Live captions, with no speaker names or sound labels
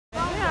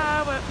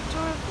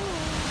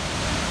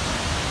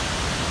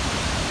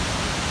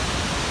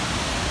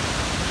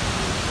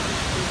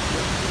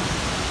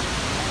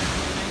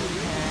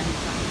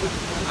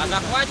А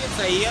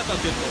захватится и это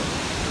бетон.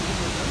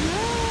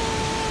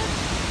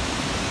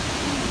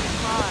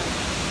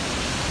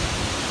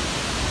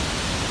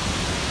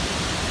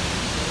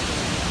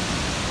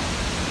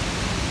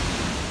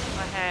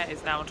 My hair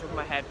is now on top of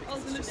my head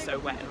because it's just so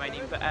wet and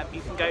raining, but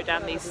you can go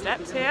down these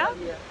steps here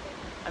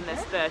and there's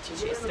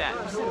 32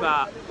 steps,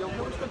 but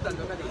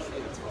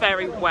it's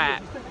very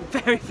wet,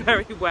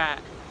 very wet.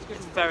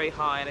 It's very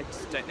high and I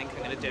just don't think I'm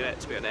going to do it,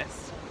 to be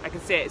honest. I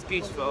can see it, it's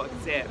beautiful, I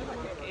can see it.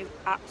 It's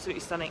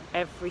absolutely stunning.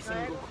 Every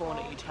single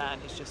corner you turn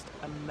is just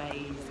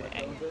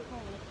amazing.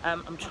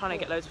 I'm trying to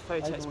get loads of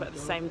photos, but at the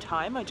same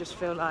time I just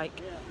feel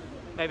like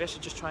maybe I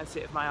should just try and see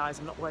it with my eyes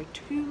and not worry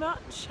too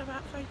much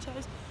about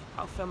photos.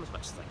 I'll film as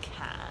much as I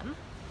can.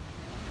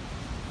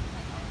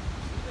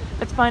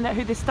 Let's find out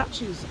who this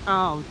statue's.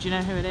 Oh, do you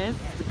know who it is?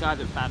 It's the guy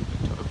that found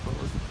Victoria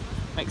Falls.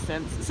 Makes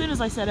sense. As soon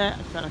as I said it,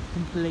 I felt like a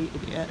complete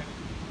idiot.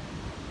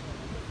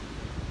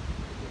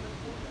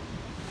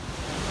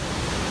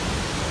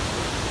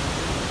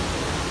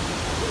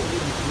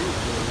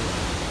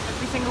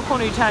 Every single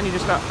corner you turn, you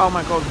just go, oh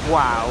my god,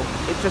 wow.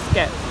 It just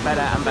gets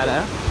better and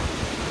better.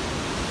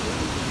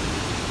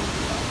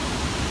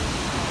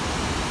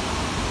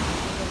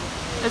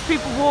 There's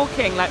people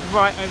walking like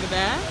right over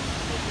there.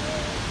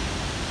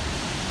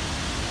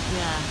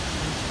 Yeah,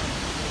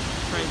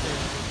 crazy.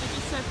 I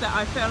just said that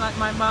I feel like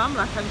my mum,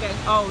 like I'm getting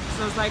old,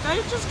 so I was like,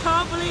 I just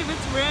can't believe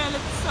it's real,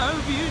 it's so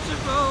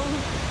beautiful.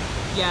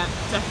 Yeah,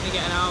 definitely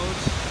getting old.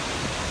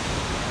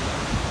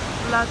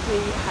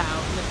 Bloody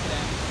hell, look at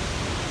it.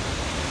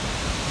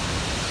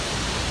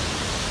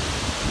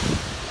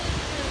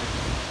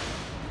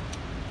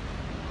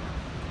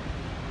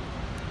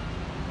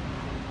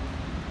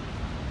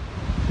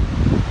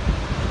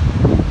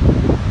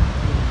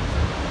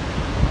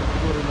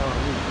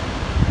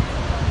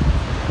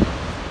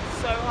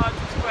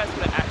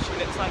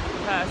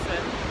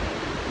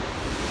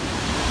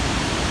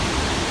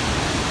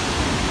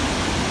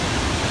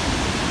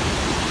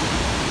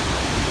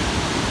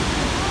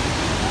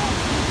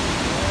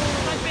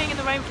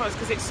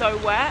 Because it's so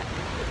wet,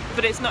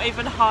 but it's not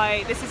even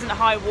high. This isn't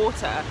high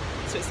water,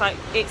 so it's like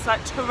it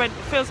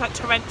feels like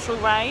torrential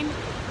rain,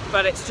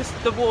 but it's just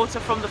the water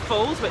from the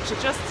falls, which are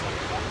just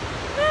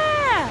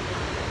there.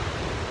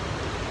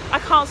 I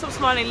can't stop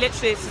smiling.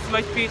 Literally, this is the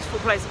most beautiful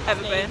place I've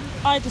ever been.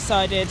 I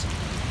decided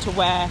to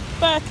wear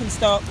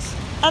Birkenstocks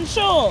and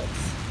shorts.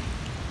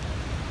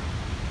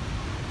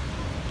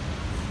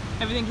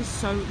 Everything is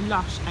so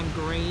lush and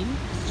green.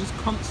 It's just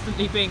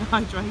constantly being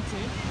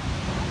hydrated.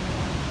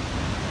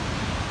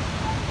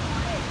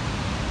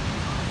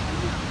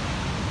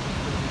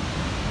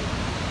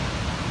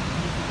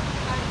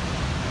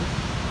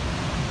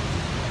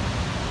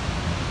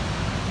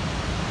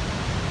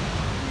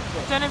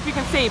 I don't know if you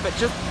can see, but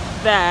just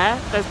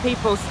there's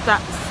people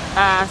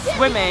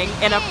swimming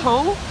in a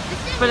pool,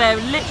 but they're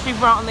literally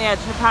right on the edge,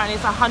 and apparently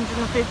it's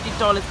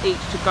 $150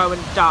 each to go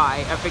and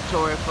die at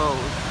Victoria Falls.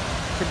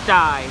 To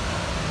die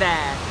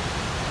there.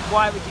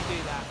 Why would you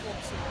do that?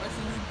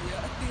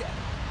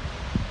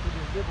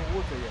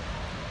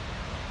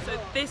 So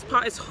this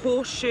part is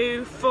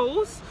Horseshoe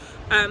Falls,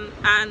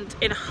 and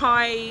in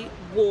high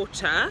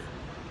water,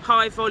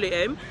 high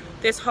volume,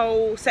 this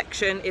whole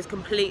section is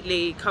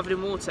completely covered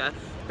in water.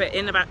 But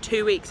in about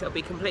 2 weeks it'll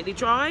be completely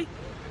dry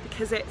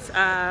because it's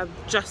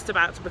just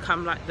about to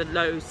become like the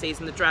low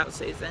season, the drought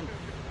season.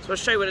 So I'll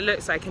show you what it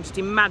looks like and just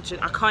imagine,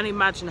 I can't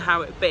imagine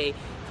how it would be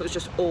if it was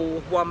just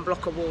all one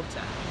block of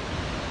water.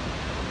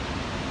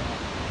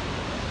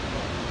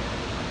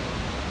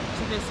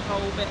 So this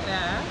whole bit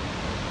there,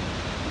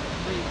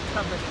 we've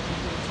covered it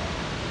with water.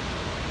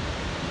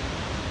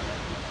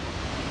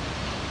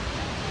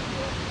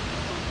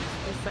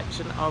 This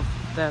section of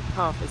the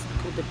path is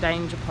called the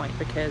danger point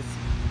because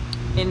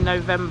in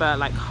November,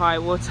 like high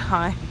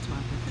water,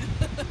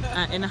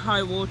 in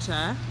high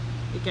water,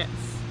 it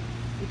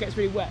gets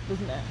really wet,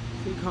 doesn't it?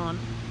 So you can't.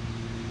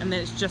 And then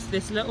it's just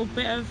this little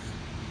bit of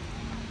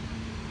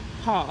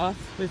path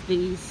with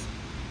these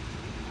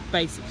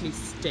basically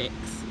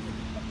sticks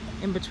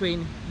in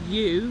between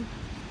you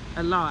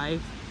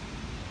alive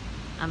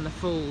and the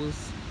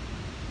falls.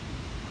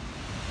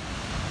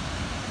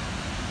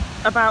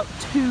 About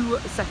 2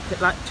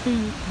 seconds, like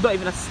not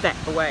even a step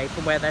away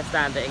from where they're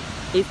standing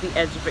is the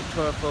edge of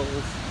Victoria Falls.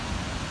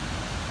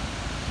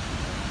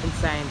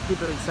 Insane,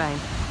 people are insane.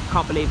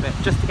 Can't believe it,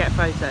 just to get a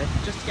photo,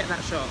 just to get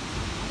that shot.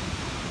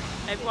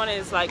 Everyone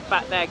is like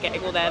back there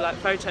getting all their like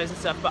photos and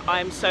stuff, but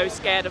I'm so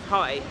scared of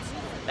heights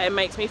that it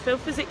makes me feel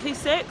physically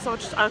sick, so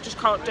I just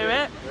can't do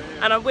it.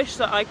 And I wish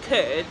that I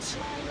could.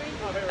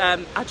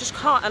 I just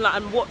can't, and like,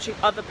 I'm watching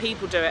other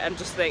people do it and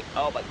just think,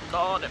 oh my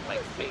god, it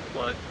makes me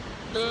want to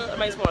it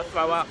makes me want to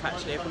throw up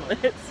actually, if I'm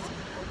honest.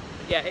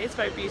 Yeah, it's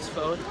very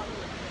beautiful.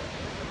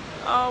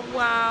 Oh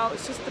wow,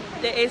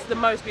 it is the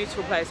most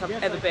beautiful place I've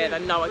ever been. I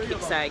know I keep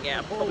saying it,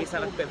 I probably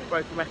sound like a bit of a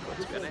broken record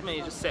to be honest.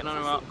 Me just sitting on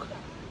a rock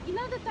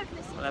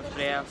while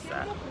everybody else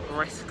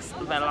risks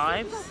their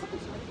lives.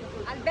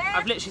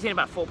 I've literally seen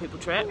about 4 people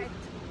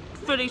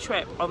fully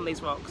trip on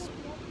these rocks.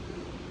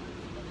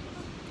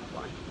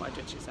 Why do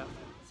it to yourself?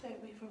 So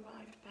we've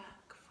arrived back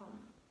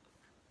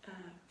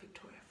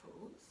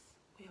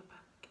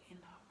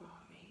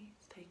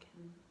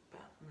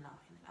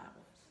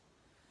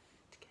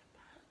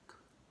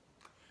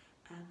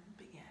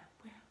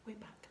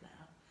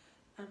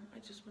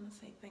just want to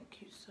say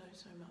thank you so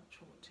much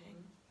for watching.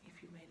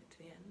 If you made it to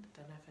the end,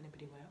 I don't know if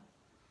anybody will.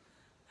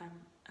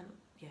 And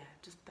yeah,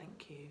 just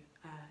thank you.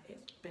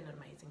 It's been an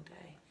amazing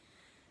day.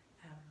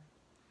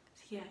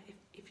 So yeah,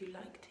 if you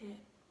liked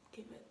it,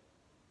 give it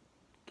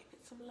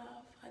some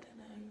love. I don't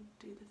know,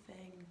 do the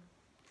thing.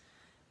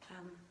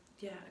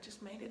 Yeah, I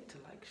just made it to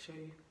like show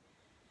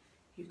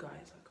you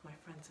guys, like my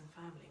friends and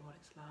family, what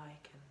it's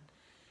like and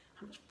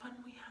how much fun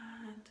we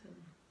had,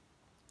 and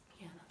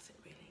yeah, that's it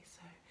really.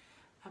 So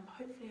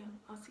hopefully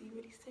I'll see you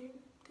really soon.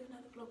 Do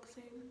another vlog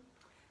soon.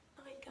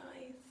 Night,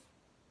 guys.